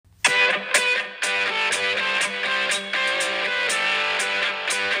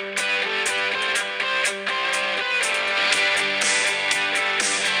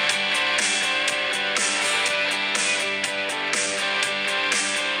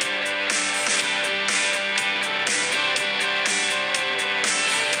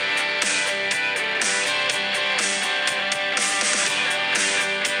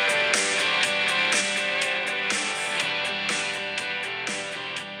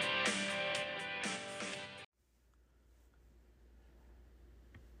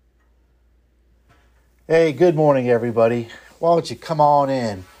Hey, good morning, everybody. Why don't you come on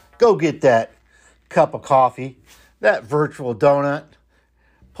in? Go get that cup of coffee, that virtual donut,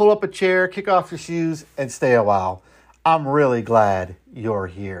 pull up a chair, kick off your shoes, and stay a while. I'm really glad you're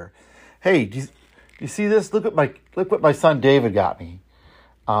here. Hey, do you see this? Look what my son David got me.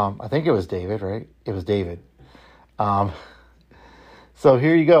 I think it was David, right? It was David. So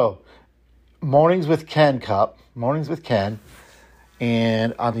here you go. Mornings with Ken cup. Mornings with Ken.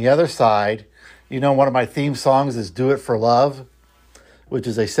 And on the other side, one of my theme songs is Do It For Love, which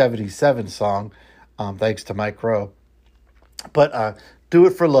is a 77 song, thanks to Mike Rowe. But Do It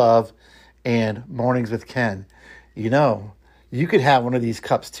For Love and Mornings with Ken. You could have one of these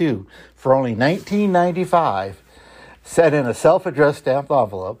cups too for only $19.95, set in a self-addressed stamped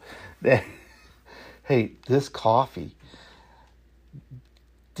envelope. Hey, this coffee,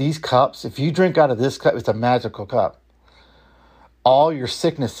 these cups, if you drink out of this cup, it's a magical cup. All your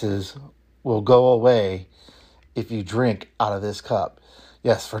sicknesses will go away if you drink out of this cup.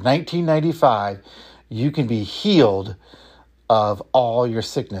 Yes, for $19.95, you can be healed of all your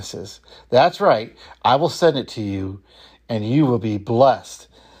sicknesses. That's right. I will send it to you, and you will be blessed,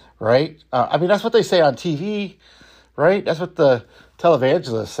 right? That's what they say on TV, right? That's what the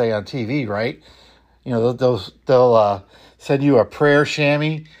televangelists say on TV, right? They'll send you a prayer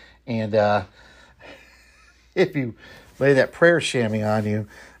chamois, and if you lay that prayer chamois on you,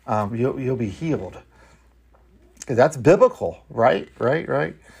 you'll be healed. Because that's biblical, right?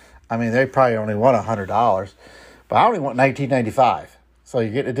 They probably only want $100, but I only want $19.95, so you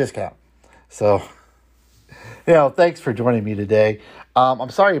get a discount. So, thanks for joining me today. I'm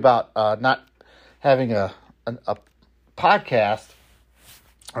sorry about not having a podcast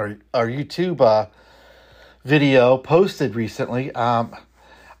or YouTube video posted recently. I've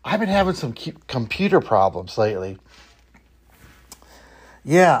been having some computer problems lately.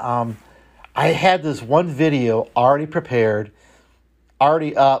 I had this one video already prepared,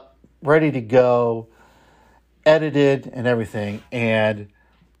 already up, ready to go, edited and everything, and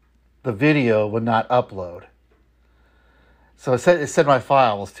the video would not upload. So it said my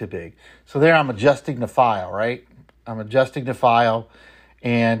file was too big. So there I'm adjusting the file, right? I'm adjusting the file,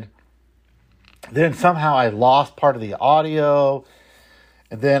 and then somehow I lost part of the audio,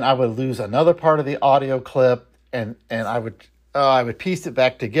 and then I would lose another part of the audio clip, and I would piece it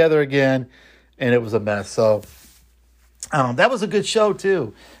back together again, and it was a mess. So that was a good show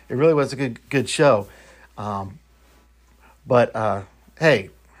too. It really was a good show. But hey,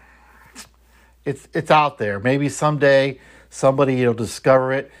 it's out there. Maybe someday somebody will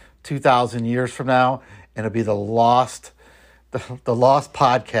discover it 2,000 years from now, and it'll be the lost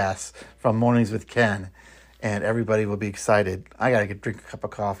podcast from Mornings with Ken, and everybody will be excited. I gotta drink a cup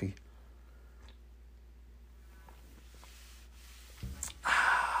of coffee.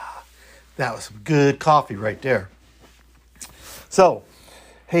 That was some good coffee right there. So,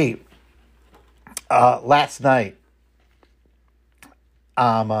 hey, last night,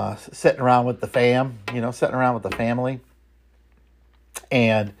 I'm sitting around with the family.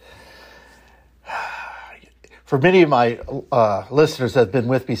 And for many of my listeners that have been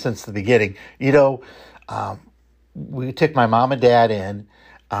with me since the beginning, we took my mom and dad in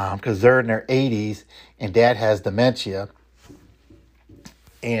because they're in their 80s and dad has dementia.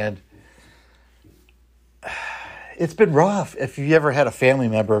 And it's been rough. If you ever had a family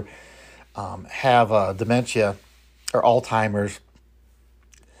member have dementia or Alzheimer's,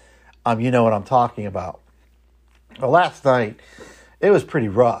 you know what I'm talking about. Well, last night, it was pretty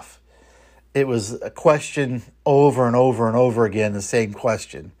rough. It was a question over and over and over again, the same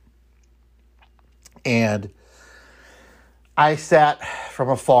question. And I sat from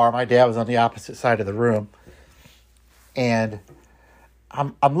afar. My dad was on the opposite side of the room. And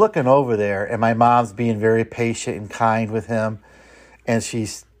I'm looking over there, and my mom's being very patient and kind with him, and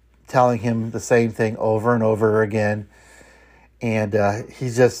she's telling him the same thing over and over again. And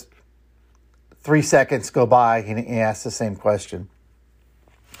he's just 3 seconds go by, and he asks the same question.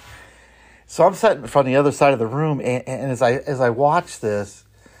 So I'm sitting from the other side of the room, and as I watch this,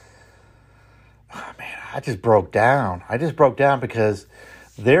 I just broke down. I just broke down because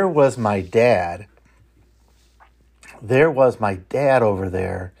there was my dad. There was my dad over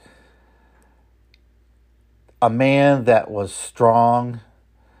there, a man that was strong.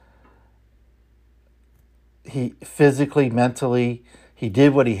 He physically, mentally, he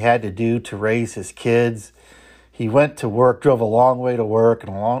did what he had to do to raise his kids. He went to work, drove a long way to work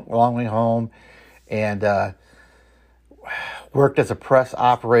and a long way home, and worked as a press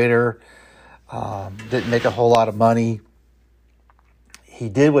operator. Didn't make a whole lot of money. He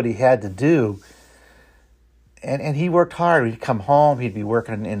did what he had to do. And he worked hard. He'd come home, he'd be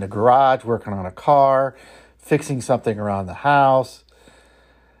working in the garage, working on a car, fixing something around the house,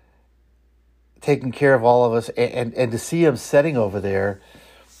 taking care of all of us. And to see him sitting over there,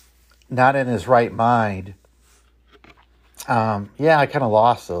 not in his right mind, I kind of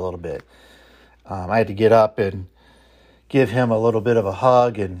lost it a little bit. I had to get up and give him a little bit of a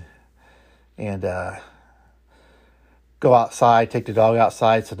hug and go outside, take the dog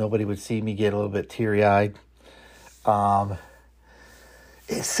outside so nobody would see me get a little bit teary-eyed.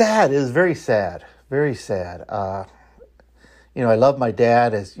 It's sad. It was very sad. Very sad. I love my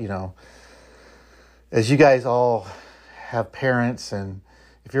dad, as you guys all have parents, and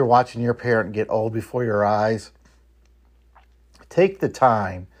if you're watching your parent get old before your eyes, take the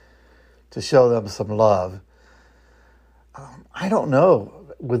time to show them some love. I don't know.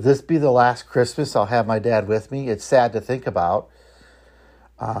 Would this be the last Christmas I'll have my dad with me? It's sad to think about.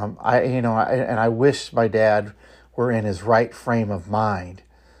 I wish my dad were in his right frame of mind,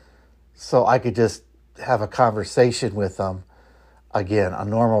 so I could just have a conversation with him again, a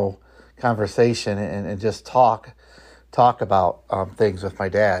normal conversation, and just talk about things with my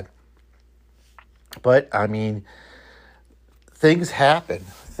dad. But I mean, things happen.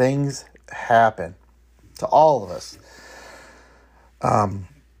 Things happen to all of us.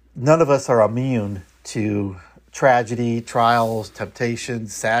 None of us are immune to tragedy, trials,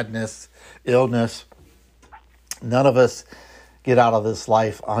 temptations, sadness, illness. None of us get out of this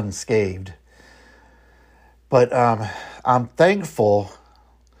life unscathed. But I'm thankful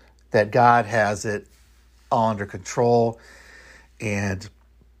that God has it all under control. And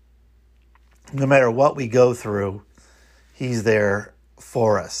no matter what we go through, He's there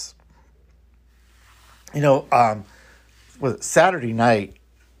for us. Saturday night,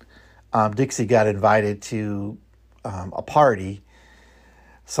 Dixie got invited to a party.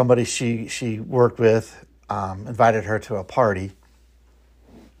 Somebody she worked with invited her to a party.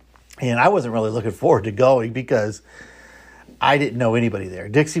 And I wasn't really looking forward to going because I didn't know anybody there.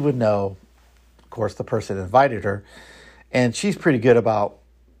 Dixie would know, of course, the person that invited her. And she's pretty good about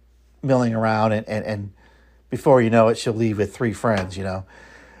milling around, and before you know it, she'll leave with 3 friends,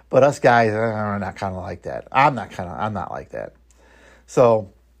 But us guys are not kind of like that. I'm not like that.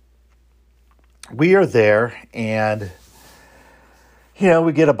 So we are there, and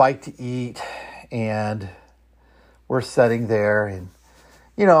we get a bite to eat, and we're sitting there, and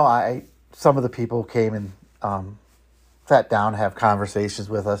some of the people came and sat down to have conversations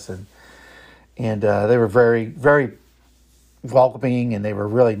with us, and they were very, very welcoming, and they were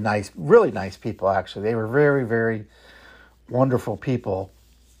really nice people. Actually, they were very, very wonderful people.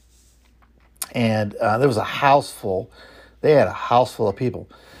 And there was a house full. They had a house full of people.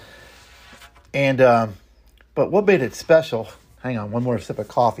 And but what made it special? Hang on, one more sip of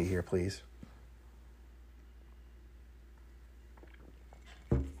coffee here, please.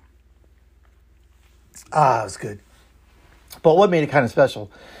 It was good. But what made it kind of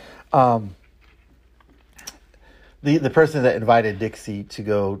special? The person that invited Dixie to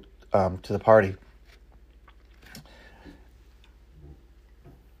go to the party,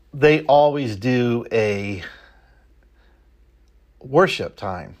 they always do a worship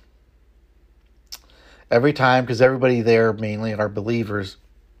time. Every time, because everybody there mainly are believers,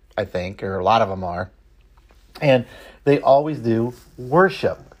 I think, or a lot of them are. And they always do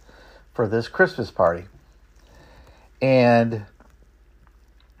worship for this Christmas party. And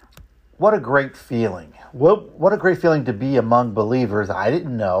what a great feeling. What a great feeling to be among believers. I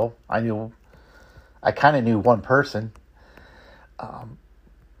didn't know. I kind of knew one person.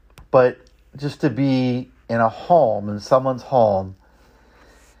 But just to be in a home, in someone's home,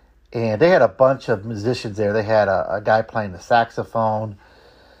 and they had a bunch of musicians there. They had a guy playing the saxophone.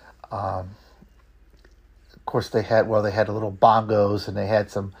 Of course, they had little bongos, and they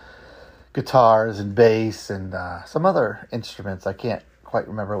had some guitars and bass and some other instruments. I can't quite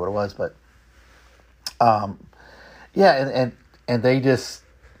remember what it was, but and they just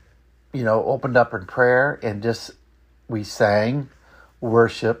opened up in prayer, and just we sang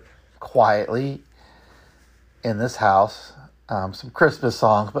worship quietly in this house. Some Christmas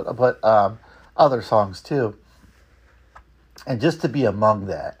songs, but other songs too. And just to be among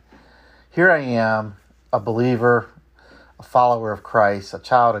that. Here I am, a believer, a follower of Christ, a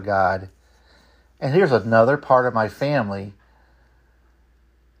child of God. And here's another part of my family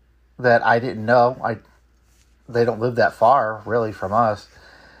that I didn't know. They don't live that far, really, from us.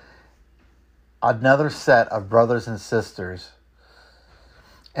 Another set of brothers and sisters.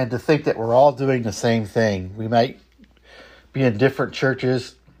 And to think that we're all doing the same thing. We might be in different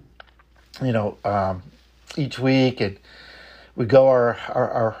churches, each week, and we go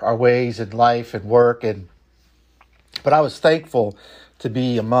our ways in life and work, and But I was thankful to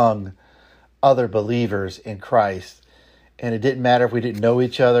be among other believers in Christ. And it didn't matter if we didn't know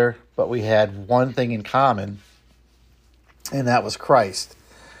each other, but we had one thing in common, and that was Christ.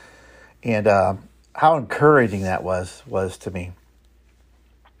 And how encouraging that was to me.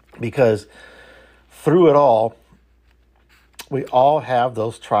 Because through it all, we all have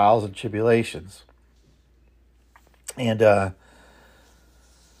those trials and tribulations. And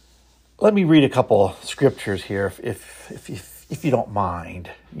let me read a couple scriptures here, if you don't mind.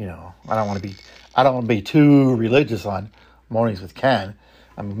 You know, I don't want to be too religious on Mornings with Ken.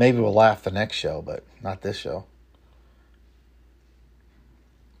 I mean, maybe we'll laugh the next show, but not this show.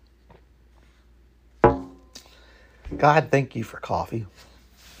 God, thank you for coffee.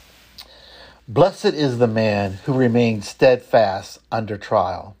 Blessed is the man who remains steadfast under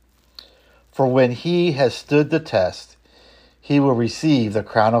trial. For when he has stood the test, he will receive the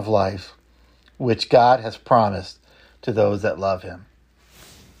crown of life, which God has promised to those that love him.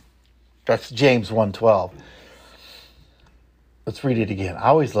 That's James 1:12. Let's read it again. I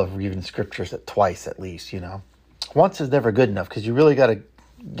always love reading scriptures twice at least, you know. Once is never good enough because you really got to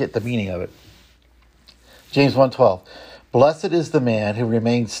get the meaning of it. James 1:12. Blessed is the man who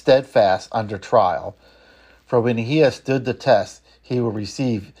remains steadfast under trial, for when he has stood the test, he will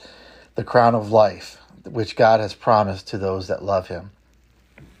receive the crown of life, which God has promised to those that love him.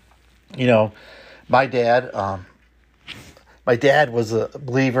 You know, my dad was a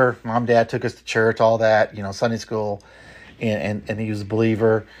believer. Mom, dad took us to church, all that, you know, Sunday school, and he was a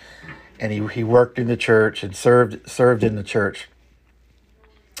believer, and he worked in the church and served in the church.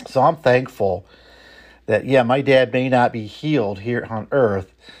 So I'm thankful that, yeah, my dad may not be healed here on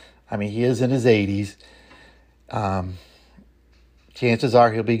earth. I mean, he is in his 80s. Chances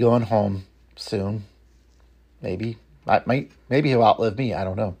are he'll be going home soon. Maybe he'll outlive me. I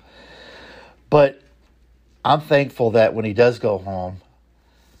don't know. But I'm thankful that when he does go home,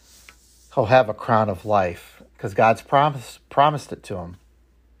 he'll have a crown of life because God's promised it to him.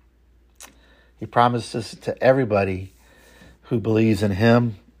 He promises it to everybody who believes in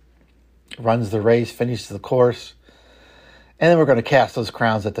him, runs the race, finishes the course, and then we're going to cast those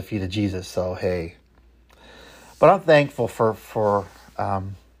crowns at the feet of Jesus. So, hey. But I'm thankful for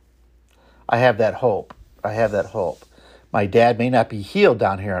I have that hope. I have that hope. My dad may not be healed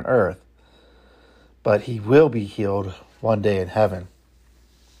down here on earth, but he will be healed one day in heaven.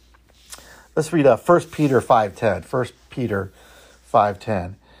 Let's read 1 Peter 5:10. 1 Peter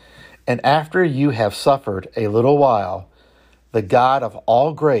 5:10. And after you have suffered a little while, the God of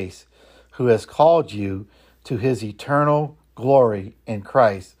all grace, who has called you to his eternal glory in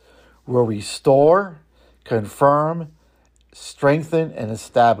Christ, will restore, confirm, strengthen, and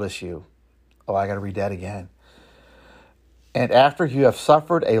establish you. Oh, I got to read that again. And after you have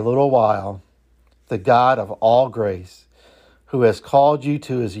suffered a little while, the God of all grace, who has called you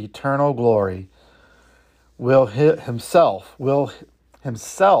to his eternal glory, will himself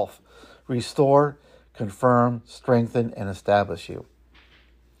restore, confirm, strengthen, and establish you.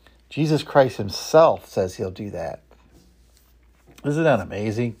 Jesus Christ himself says he'll do that. Isn't that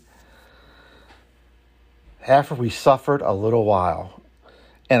amazing? After we suffered a little while,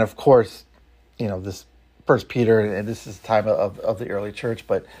 and of course, you know, this First Peter, and this is the time of the early church,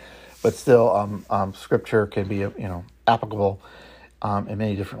 but still, Scripture can be, you know, applicable in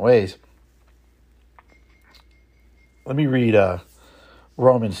many different ways. Let me read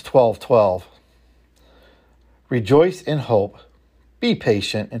Romans 12:12. Rejoice in hope, be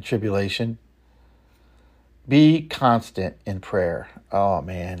patient in tribulation, be constant in prayer. Oh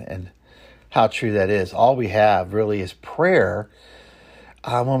man, and how true that is. All we have really is prayer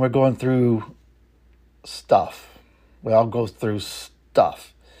when we're going through stuff. We all go through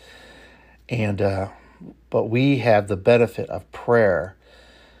stuff. And but we have the benefit of prayer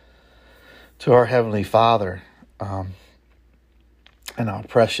to our Heavenly Father. And how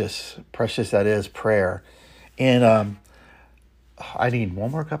precious that is, prayer. And I need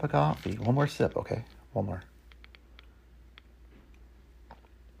one more cup of coffee. One more sip, okay? One more.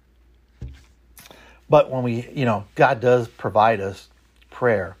 But when we, you know, God does provide us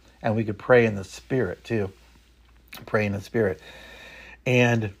prayer. And we could pray in the Spirit, too. Pray in the Spirit.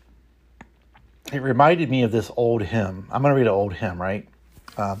 And it reminded me of this old hymn. I'm going to read an old hymn, right?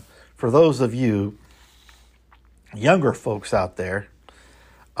 For those of you younger folks out there,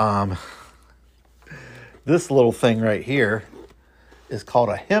 this little thing right here is called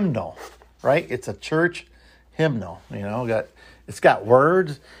a hymnal, right? It's a church hymnal, you know. It's got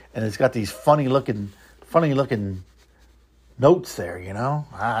words, and it's got these funny looking notes there, you know.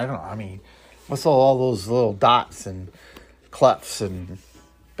 I don't know. I mean, what's all those little dots and clefs and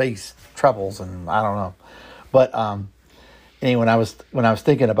bass trebles, and I don't know. But anyway, when I was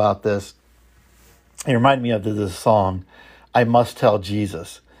thinking about this, it reminded me of this song, "I Must Tell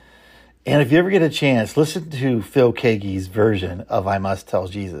Jesus." And if you ever get a chance, listen to Phil Keaggy's version of "I Must Tell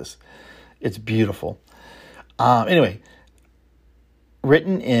Jesus." It's beautiful. Anyway,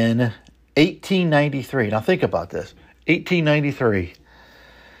 written in 1893. Now think about this, 1893.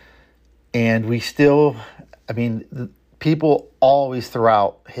 And we still, people always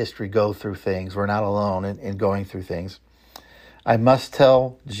throughout history go through things. We're not alone in going through things. "I Must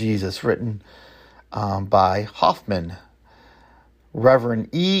Tell Jesus," written by Hoffman, Reverend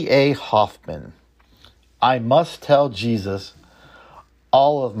E.A. Hoffman. "I must tell Jesus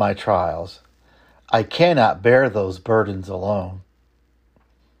all of my trials. I cannot bear those burdens alone.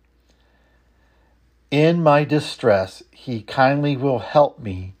 In my distress, he kindly will help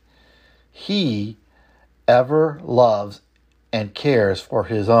me. He ever loves and cares for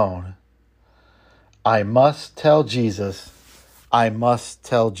his own. I must tell Jesus, I must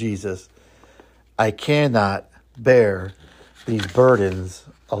tell Jesus, I cannot bear these burdens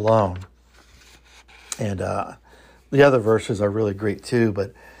alone." And the other verses are really great too,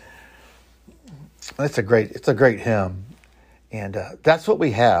 but it's a great hymn. And that's what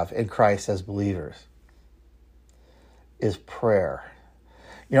we have in Christ as believers, is prayer.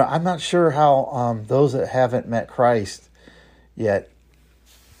 I'm not sure how those that haven't met Christ yet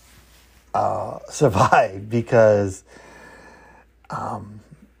survive, because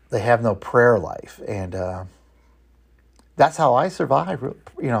they have no prayer life. And that's how I survive,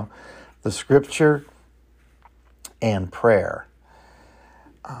 the scripture and prayer.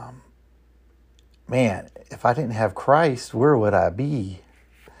 Man, if I didn't have Christ, where would I be?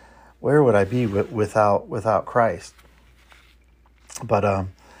 Where would I be without Christ? But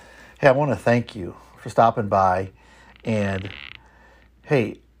hey, I want to thank you for stopping by, and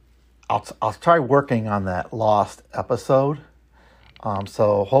hey, I'll try working on that lost episode.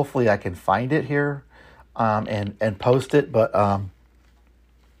 So hopefully I can find it here and post it. But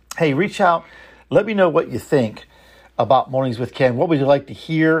hey, reach out. Let me know what you think about Mornings with Ken. What would you like to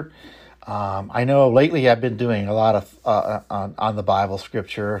hear? I know lately I've been doing a lot of on the Bible,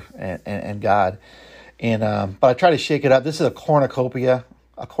 Scripture, and God, and but I try to shake it up. This is a cornucopia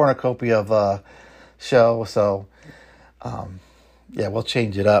of show. So yeah, we'll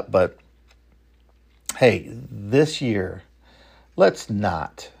change it up. But hey, this year, let's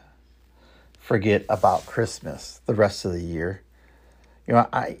not forget about Christmas the rest of the year.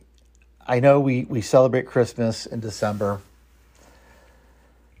 I know we celebrate Christmas in December,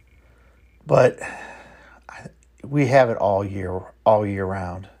 but we have it all year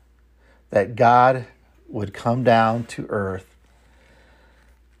round. That God would come down to earth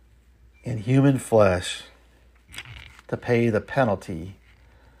in human flesh to pay the penalty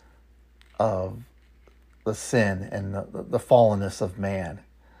of the sin and the fallenness of man.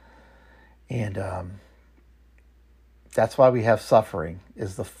 And that's why we have suffering,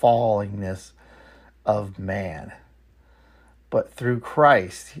 is the fallingness of man. But through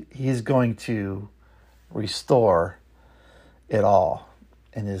Christ, he's going to restore it all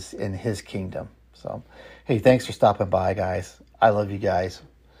in his kingdom. So, hey, thanks for stopping by, guys. I love you guys.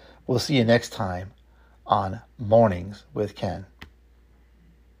 We'll see you next time on Mornings with Ken.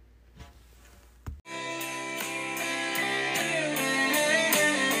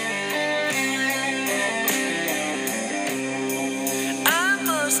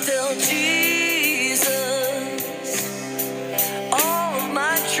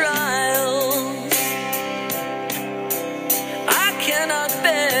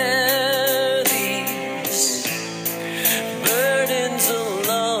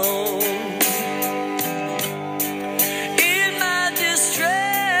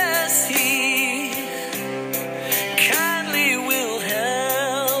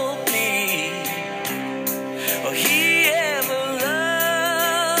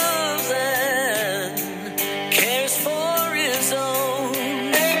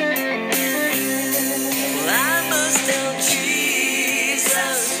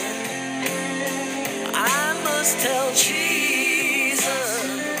 Tell Jesus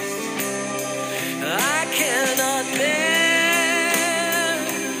I cannot bear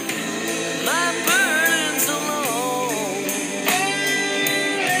my burdens alone.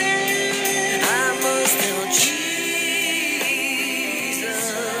 I must tell Jesus,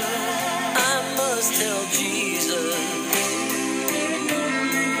 I must tell Jesus.